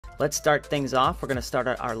let's start things off. We're going to start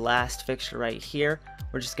our last fixture right here.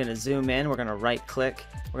 We're just going to zoom in, we're going to right click,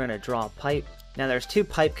 we're going to draw a pipe. Now there's two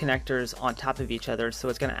pipe connectors on top of each other, so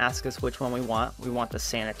it's going to ask us which one we want. We want the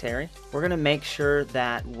sanitary. We're going to make sure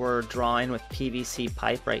that we're drawing with PVC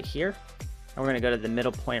pipe right here. And we're going to go to the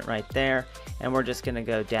middle point right there, and we're just going to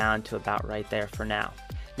go down to about right there for now.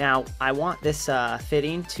 Now I want this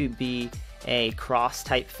fitting to be a cross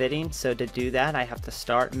type fitting, so to do that I have to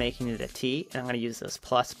start making it a T, and I'm going to use this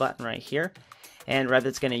plus button right here, and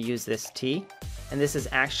Revit's going to use this T, and this is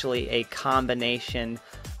actually a combination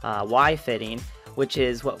Y fitting, which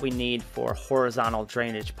is what we need for horizontal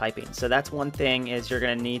drainage piping. So that's one thing, is you're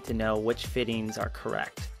going to need to know which fittings are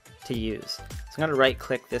correct to use. So I'm going to right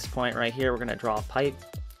click this point right here, we're going to draw a pipe,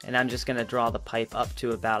 and I'm just going to draw the pipe up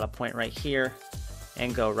to about a point right here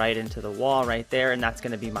and go right into the wall right there, and that's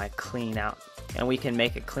going to be my clean out. And we can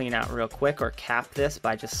make it clean out real quick or cap this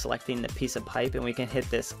by just selecting the piece of pipe, and we can hit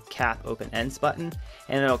this cap open ends button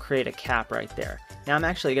and it'll create a cap right there. Now I'm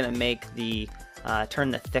actually going to make the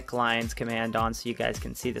turn the thick lines command on so you guys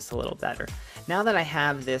can see this a little better. Now that I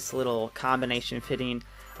have this little combination fitting,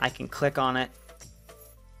 I can click on it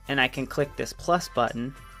and I can click this plus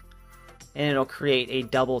button and it'll create a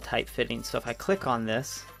double type fitting. So if I click on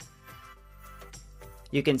this,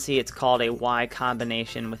 you can see it's called a Y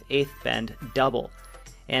combination with eighth bend double.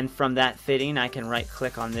 And from that fitting I can right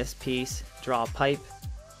click on this piece, draw a pipe,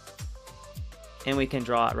 and we can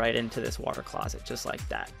draw it right into this water closet just like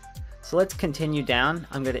that. So let's continue down.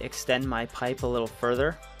 I'm going to extend my pipe a little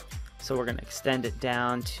further. So we're going to extend it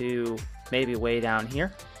down to maybe way down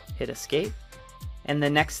here, hit escape. And the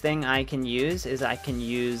next thing I can use is I can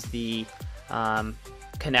use the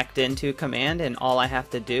connect into command, and all I have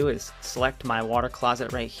to do is select my water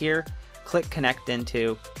closet right here, click connect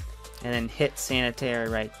into, and then hit sanitary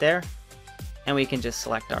right there, and we can just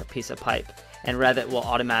select our piece of pipe, and Revit will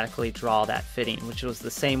automatically draw that fitting, which was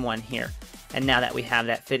the same one here. And now that we have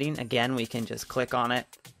that fitting, again we can just click on it,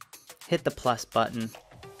 hit the plus button,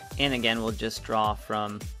 and again we'll just draw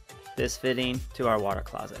from this fitting to our water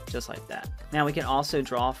closet just like that. Now we can also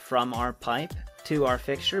draw from our pipe to our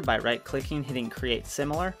fixture by right clicking, hitting create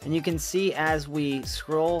similar, and you can see as we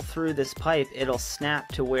scroll through this pipe it'll snap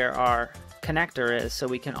to where our connector is, so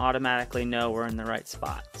we can automatically know we're in the right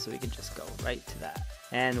spot. So we can just go right to that,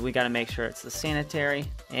 and we got to make sure it's the sanitary,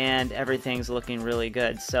 and everything's looking really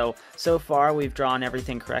good. So far we've drawn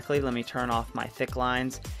everything correctly. Let me turn off my thick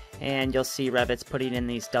lines, and you'll see Revit's putting in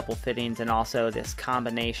these double fittings and also this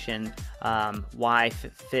combination Y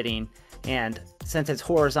fitting. And since it's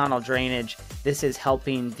horizontal drainage, this is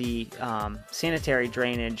helping the sanitary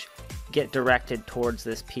drainage get directed towards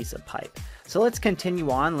this piece of pipe. So let's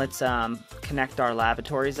continue on. Let's connect our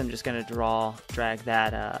lavatories. I'm just going to drag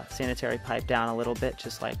that sanitary pipe down a little bit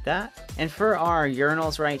just like that. And for our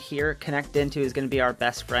urinals right here, connect into is going to be our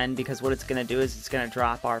best friend, because what it's going to do is it's going to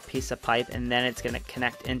drop our piece of pipe and then it's going to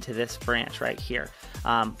connect into this branch right here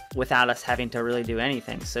without us having to really do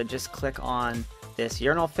anything. So just click on this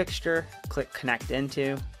urinal fixture, click connect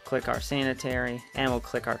into, click our sanitary, and we'll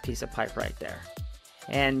click our piece of pipe right there.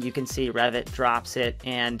 And you can see Revit drops it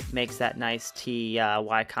and makes that nice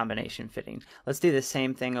T-Y combination fitting. Let's do the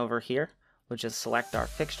same thing over here. We'll just select our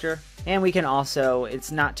fixture, and we can also,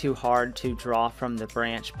 it's not too hard to draw from the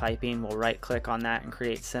branch piping. We'll right click on that and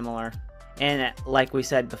create similar, and like we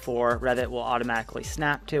said before, Revit will automatically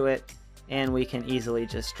snap to it, and we can easily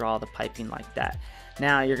just draw the piping like that.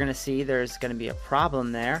 Now you're going to see there's going to be a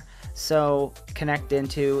problem there, so connect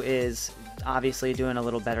into is obviously doing a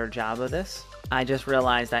little better job of this. I just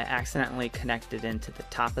realized I accidentally connected into the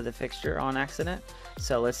top of the fixture on accident,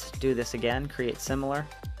 so let's do this again. Create similar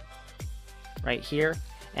right here,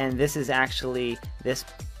 and this is actually, this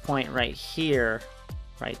point right here,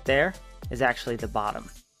 right there, is actually the bottom.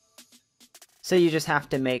 So you just have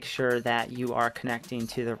to make sure that you are connecting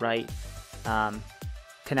to the right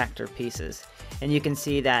connector pieces. And you can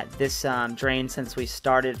see that this drain, since we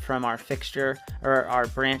started from our fixture or our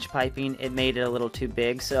branch piping, it made it a little too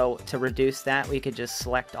big. So to reduce that, we could just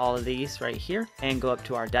select all of these right here and go up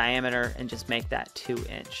to our diameter and just make that 2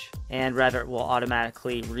 inch. And Revit will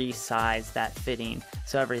automatically resize that fitting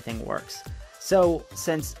so everything works. So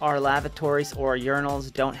since our lavatories or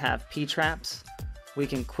urinals don't have P-traps, we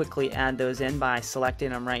can quickly add those in by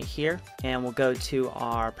selecting them right here, and we'll go to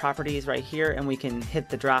our properties right here and we can hit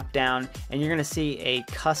the drop down, and you're going to see a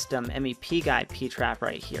custom MEP guide P-trap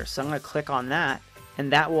right here. So I'm going to click on that, and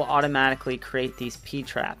that will automatically create these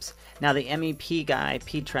P-traps. Now the MEP guide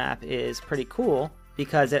P-trap is pretty cool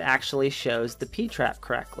because it actually shows the P-trap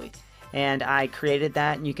correctly, and I created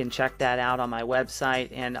that, and you can check that out on my website,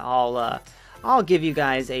 and I'll I'll give you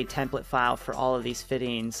guys a template file for all of these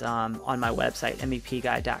fittings on my website,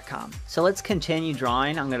 mvpguide.com. So let's continue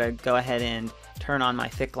drawing. I'm going to go ahead and turn on my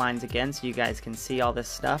thick lines again so you guys can see all this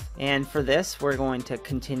stuff. And for this, we're going to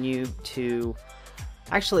continue to...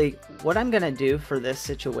 Actually, what I'm going to do for this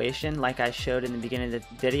situation, like I showed in the beginning of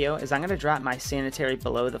the video, is I'm going to drop my sanitary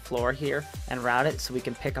below the floor here and route it so we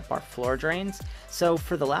can pick up our floor drains. So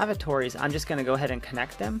for the lavatories, I'm just going to go ahead and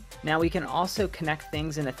connect them. Now we can also connect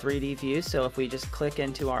things in a 3D view, so if we just click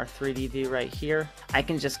into our 3D view right here, I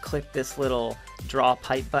can just click this little draw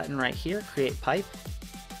pipe button right here, create pipe.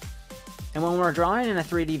 And when we're drawing in a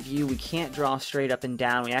 3D view, we can't draw straight up and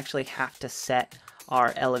down. We actually have to set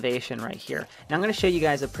our elevation right here. Now I'm going to show you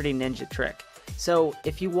guys a pretty ninja trick. So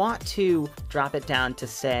if you want to drop it down to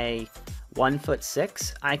say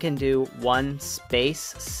 1'6", I can do 1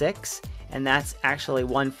 space 6, and that's actually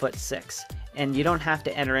 1'6". And you don't have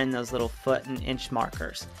to enter in those little foot and inch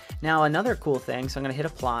markers. Now another cool thing, so I'm going to hit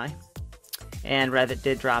apply, and Revit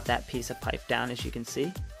did drop that piece of pipe down, as you can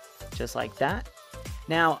see, just like that.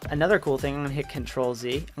 Now another cool thing, I'm going to hit Control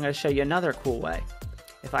Z. I'm going to show you another cool way.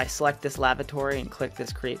 If I select this lavatory and click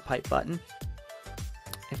this create pipe button,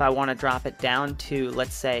 if I want to drop it down to,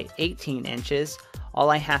 let's say, 18 inches,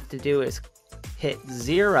 all I have to do is hit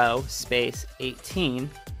 0 space 18,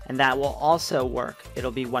 and that will also work.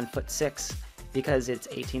 It'll be 1'6" because it's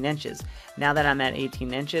 18 inches. Now that I'm at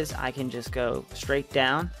 18 inches, I can just go straight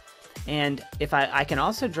down. And if I can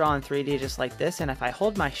also draw in 3D just like this, and if I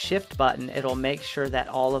hold my shift button, it'll make sure that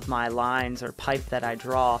all of my lines or pipe that I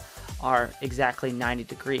draw are exactly 90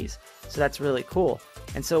 degrees. So that's really cool.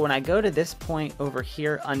 And so when I go to this point over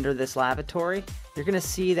here under this lavatory, you're going to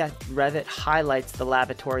see that Revit highlights the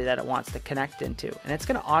lavatory that it wants to connect into. And it's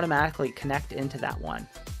going to automatically connect into that one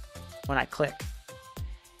when I click.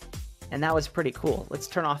 And that was pretty cool. Let's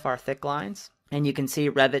turn off our thick lines. And you can see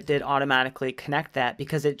Revit did automatically connect that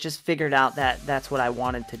because it just figured out that that's what I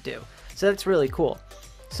wanted to do. So that's really cool.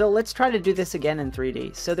 So let's try to do this again in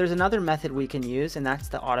 3D. So there's another method we can use, and that's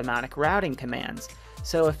the automatic routing commands.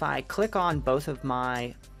 So if I click on both of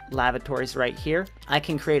my lavatories right here, I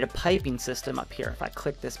can create a piping system up here. If I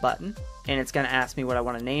click this button, and it's going to ask me what I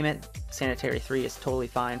want to name it. Sanitary 3 is totally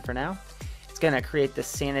fine for now. It's going to create this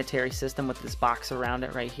sanitary system with this box around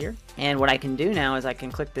it right here. And what I can do now is I can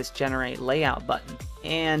click this generate layout button.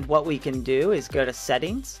 And what we can do is go to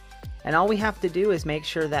settings. And all we have to do is make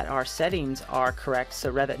sure that our settings are correct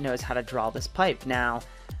so Revit knows how to draw this pipe. Now,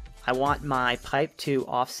 I want my pipe to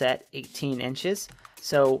offset 18 inches.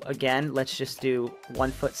 So again, let's just do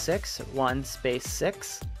 1'6", 1 space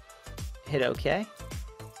 6, hit OK.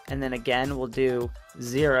 And then again, we'll do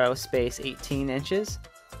 0 space 18 inches,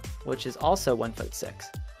 which is also 1'6".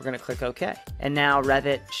 We're going to click OK. And now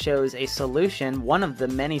Revit shows a solution, one of the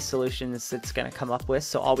many solutions it's going to come up with.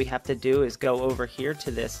 So all we have to do is go over here to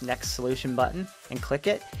this next solution button and click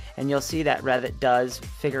it. And you'll see that Revit does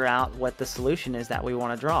figure out what the solution is that we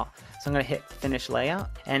want to draw. So I'm going to hit finish layout.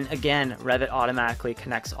 And again, Revit automatically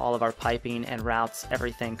connects all of our piping and routes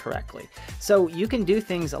everything correctly. So you can do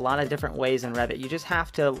things a lot of different ways in Revit. You just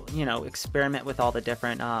have to, experiment with all the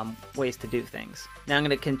different ways to do things. Now I'm going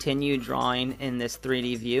to continue drawing in this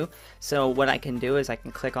 3D view. So what I can do is I can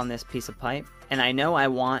click on this piece of pipe, and I know I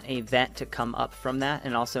want a vent to come up from that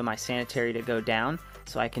and also my sanitary to go down.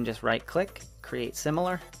 So I can just right click, create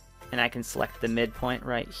similar, and I can select the midpoint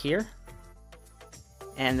right here.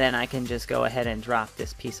 And then I can just go ahead and drop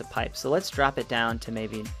this piece of pipe. So let's drop it down to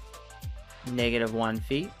maybe -1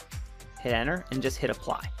 feet, hit enter, and just hit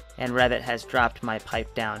apply. And Revit has dropped my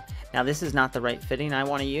pipe down. Now this is not the right fitting I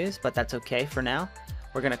want to use, but that's okay for now.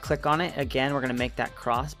 We're going to click on it. Again, we're going to make that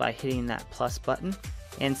cross by hitting that plus button.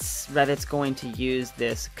 And Revit's going to use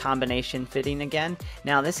this combination fitting again.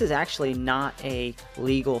 Now this is actually not a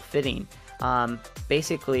legal fitting.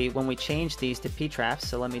 Basically, when we change these to P-traps,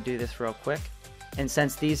 so let me do this real quick. And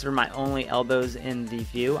since these are my only elbows in the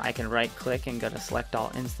view, I can right click and go to select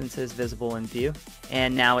all instances visible in view.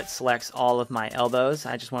 And now it selects all of my elbows.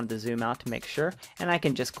 I just wanted to zoom out to make sure. And I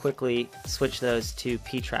can just quickly switch those to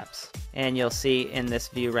P-traps. And you'll see in this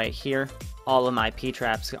view right here, all of my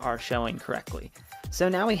P-traps are showing correctly. So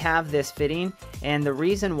now we have this fitting, and the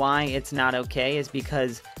reason why it's not okay is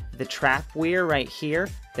because the trap weir right here,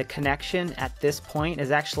 the connection at this point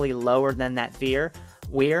is actually lower than that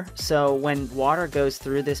weir. So when water goes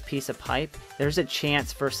through this piece of pipe, there's a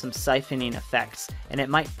chance for some siphoning effects, and it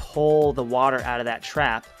might pull the water out of that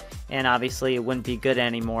trap, and obviously it wouldn't be good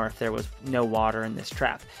anymore if there was no water in this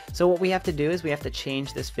trap. So what we have to do is we have to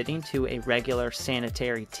change this fitting to a regular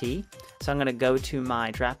sanitary tee. So I'm going to go to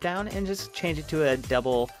my drop down and just change it to a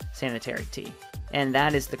double sanitary tee, and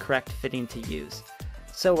that is the correct fitting to use.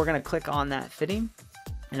 So we're going to click on that fitting,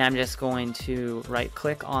 and I'm just going to right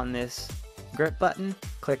click on this grip button,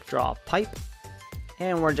 click draw pipe,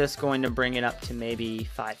 and we're just going to bring it up to maybe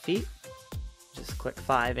 5 feet. Just click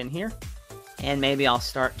 5 in here, and maybe I'll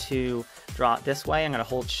start to draw it this way. I'm going to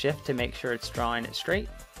hold shift to make sure it's drawing it straight,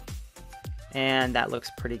 and that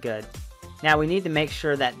looks pretty good. Now we need to make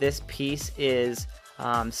sure that this piece is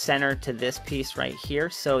centered to this piece right here,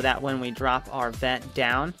 so that when we drop our vent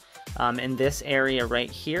down in this area right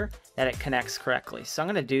here, that it connects correctly. So I'm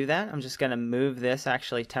going to do that. I'm just going to move this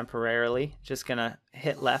actually temporarily. Just going to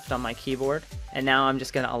hit left on my keyboard, and now I'm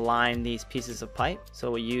just going to align these pieces of pipe. So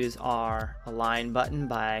we'll use our align button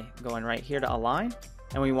by going right here to align,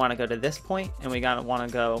 and we want to go to this point, and we want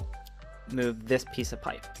to go move this piece of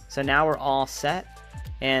pipe. So now we're all set,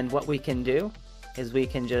 and what we can do is we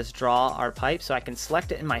can just draw our pipe. So I can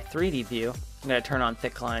select it in my 3D view. I'm going to turn on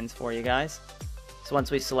thick lines for you guys. So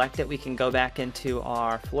once we select it, we can go back into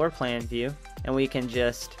our floor plan view, and we can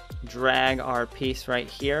just drag our piece right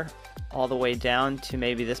here all the way down to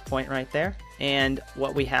maybe this point right there. And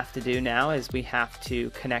what we have to do now is we have to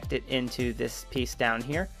connect it into this piece down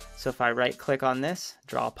here. So if I right click on this,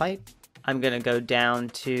 draw a pipe, I'm going to go down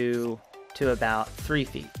to about 3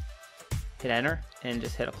 feet. Hit enter and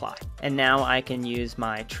just hit apply. And now I can use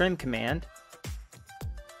my trim command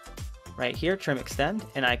right here, trim extend,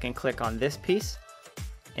 and I can click on this piece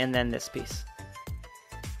and then this piece,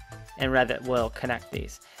 and Revit will connect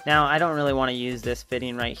these. Now I don't really want to use this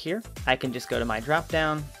fitting right here. I can just go to my drop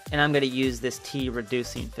down, and I'm going to use this T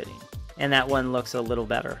reducing fitting, and that one looks a little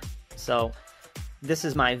better. So this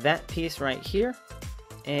is my vent piece right here,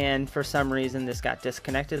 and for some reason this got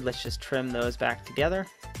disconnected. Let's just trim those back together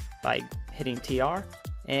by hitting TR,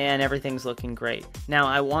 and everything's looking great. Now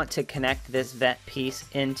I want to connect this vent piece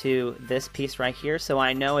into this piece right here, so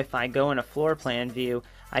I know if I go in a floor plan view,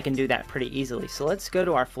 I can do that pretty easily. So let's go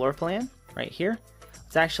to our floor plan right here.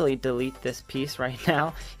 Let's actually delete this piece right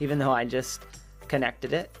now, even though I just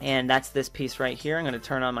connected it, and that's this piece right here. I'm going to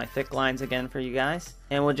turn on my thick lines again for you guys,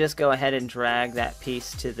 and we'll just go ahead and drag that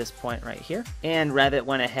piece to this point right here, and Revit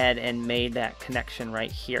went ahead and made that connection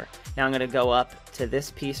right here. Now I'm going to go up to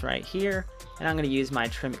this piece right here, and I'm going to use my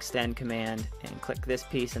trim extend command and click this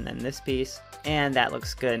piece and then this piece, and that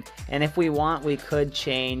looks good. And if we want, we could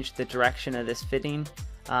change the direction of this fitting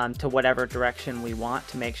to whatever direction we want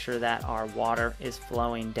to make sure that our water is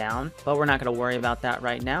flowing down, but we're not going to worry about that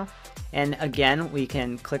right now. And again, we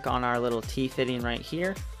can click on our little T fitting right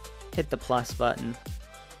here, hit the plus button,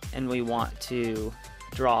 and we want to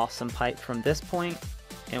draw some pipe from this point,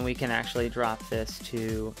 and we can actually drop this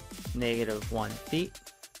to -1 feet.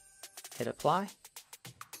 Hit apply,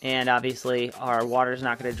 and obviously our water is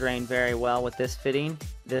not going to drain very well with this fitting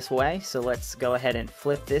this way, so let's go ahead and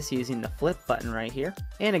flip this using the flip button right here.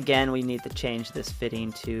 And again, we need to change this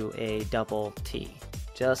fitting to a double T,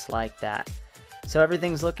 just like that. So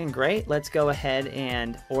everything's looking great. Let's go ahead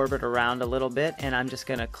and orbit around a little bit, and I'm just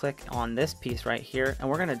going to click on this piece right here, and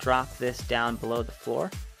we're going to drop this down below the floor.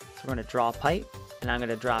 So we're going to draw a pipe, and I'm going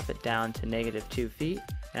to drop it down to -2 feet.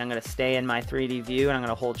 And I'm going to stay in my 3D view, and I'm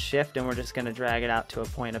going to hold shift, and we're just going to drag it out to a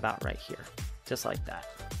point about right here, just like that.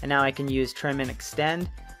 And now I can use trim and extend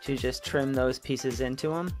to just trim those pieces into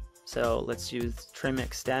them. So let's use trim and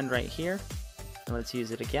extend right here, and let's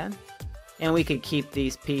use it again. And we could keep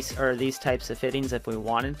these these types of fittings if we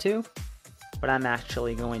wanted to, but I'm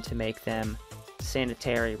actually going to make them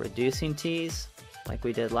sanitary reducing tees like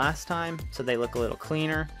we did last time, so they look a little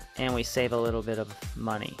cleaner and we save a little bit of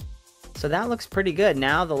money. So that looks pretty good.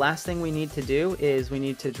 Now the last thing we need to do is we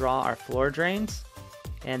need to draw our floor drains,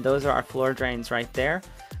 and those are our floor drains right there.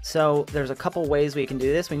 So there's a couple ways we can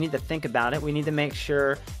do this. We need to think about it. We need to make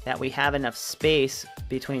sure that we have enough space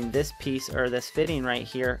between this piece or this fitting right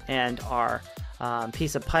here and our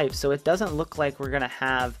piece of pipe, so it doesn't look like we're going to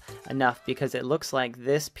have enough, because it looks like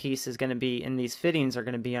this piece is going to be, and these fittings are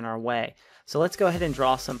going to be in our way. So let's go ahead and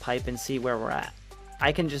draw some pipe and see where we're at.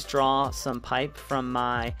 I can just draw some pipe from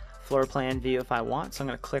my floor plan view if I want, so I'm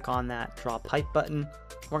going to click on that draw pipe button.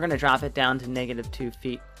 We're going to drop it down to -2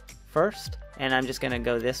 feet first, and I'm just going to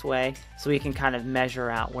go this way so we can kind of measure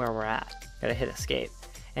out where we're at. Gotta hit escape,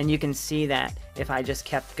 and you can see that if I just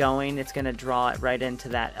kept going, it's going to draw it right into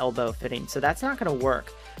that elbow fitting, so that's not going to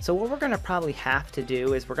work. So what we're going to probably have to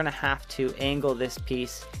do is we're going to have to angle this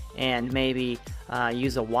piece and maybe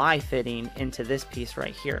use a Y fitting into this piece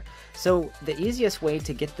right here. So the easiest way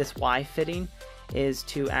to get this Y fitting is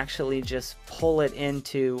to actually just pull it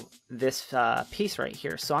into this piece right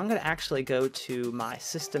here. So I'm going to actually go to my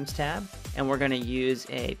Systems tab, and we're going to use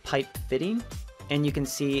a pipe fitting, and you can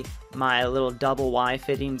see my little double Y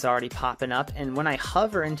fittings already popping up, and when I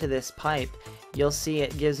hover into this pipe, you'll see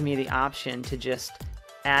it gives me the option to just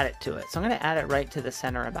add it to it. So I'm going to add it right to the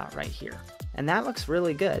center about right here. And that looks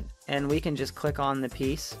really good. And we can just click on the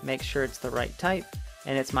piece, make sure it's the right type,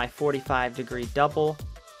 and it's my 45-degree double.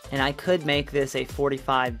 And I could make this a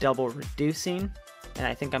 45 double reducing, and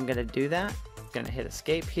I think I'm going to do that. I'm going to hit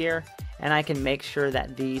escape here, and I can make sure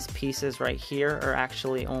that these pieces right here are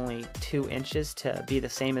actually only 2 inches to be the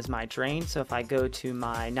same as my drain. So if I go to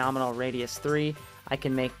my nominal radius 3, I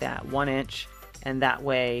can make that 1 inch, and that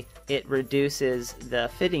way it reduces the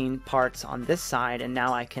fitting parts on this side, and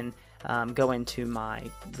now I can go into my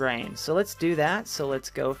drain. So let's do that. So let's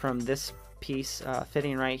go from this piece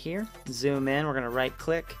fitting right here, zoom in, we're going to right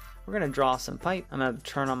click, we're going to draw some pipe. I'm going to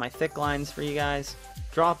turn on my thick lines for you guys,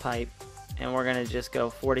 draw pipe, and we're going to just go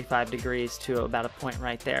 45 degrees to about a point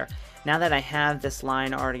right there. Now that I have this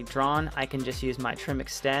line already drawn, I can just use my trim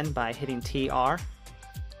extend by hitting TR,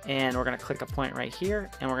 and we're going to click a point right here,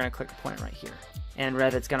 and we're going to click a point right here, and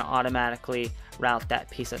Revit's going to automatically route that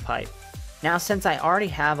piece of pipe. Now, since I already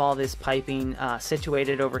have all this piping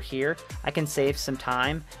situated over here, I can save some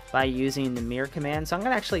time by using the mirror command. So I'm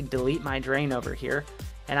going to actually delete my drain over here,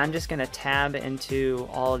 and I'm just going to tab into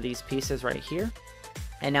all of these pieces right here.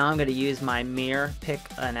 And now I'm going to use my mirror, pick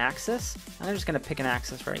an axis. I'm just going to pick an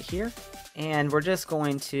axis right here, and we're just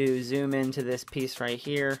going to zoom into this piece right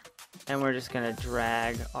here, and we're just going to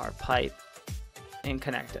drag our pipe and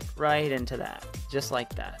connect it right into that, just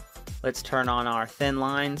like that. Let's turn on our thin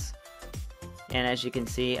lines. And as you can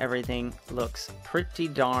see, everything looks pretty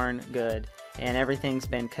darn good, and everything's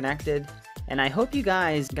been connected. And I hope you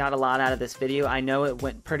guys got a lot out of this video. I know it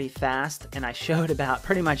went pretty fast, and I showed about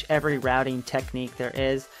pretty much every routing technique there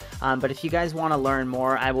is. But if you guys want to learn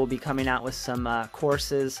more, I will be coming out with some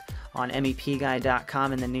courses on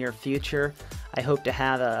mepguy.com in the near future. I hope to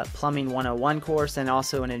have a Plumbing 101 course and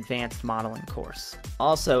also an advanced modeling course.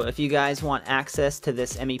 Also, if you guys want access to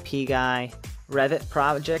this MEP Guy Revit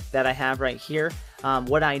project that I have right here,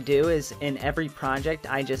 what I do is in every project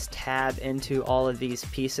I just tab into all of these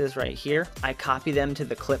pieces right here. I copy them to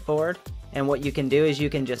the clipboard, and what you can do is you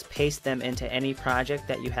can just paste them into any project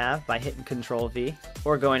that you have by hitting Control V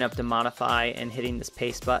or going up to modify and hitting this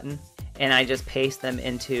paste button, and I just paste them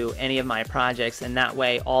into any of my projects, and that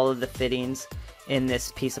way all of the fittings in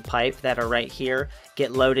this piece of pipe that are right here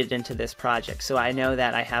get loaded into this project. So I know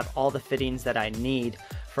that I have all the fittings that I need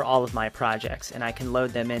for all of my projects, and I can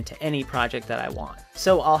load them into any project that I want.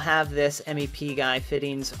 So I'll have this MEP Guy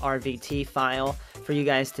Fittings RVT file for you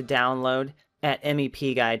guys to download at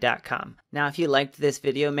mepguy.com. Now, if you liked this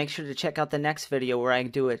video, make sure to check out the next video where I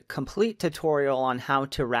do a complete tutorial on how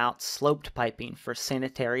to route sloped piping for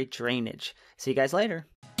sanitary drainage. See you guys later.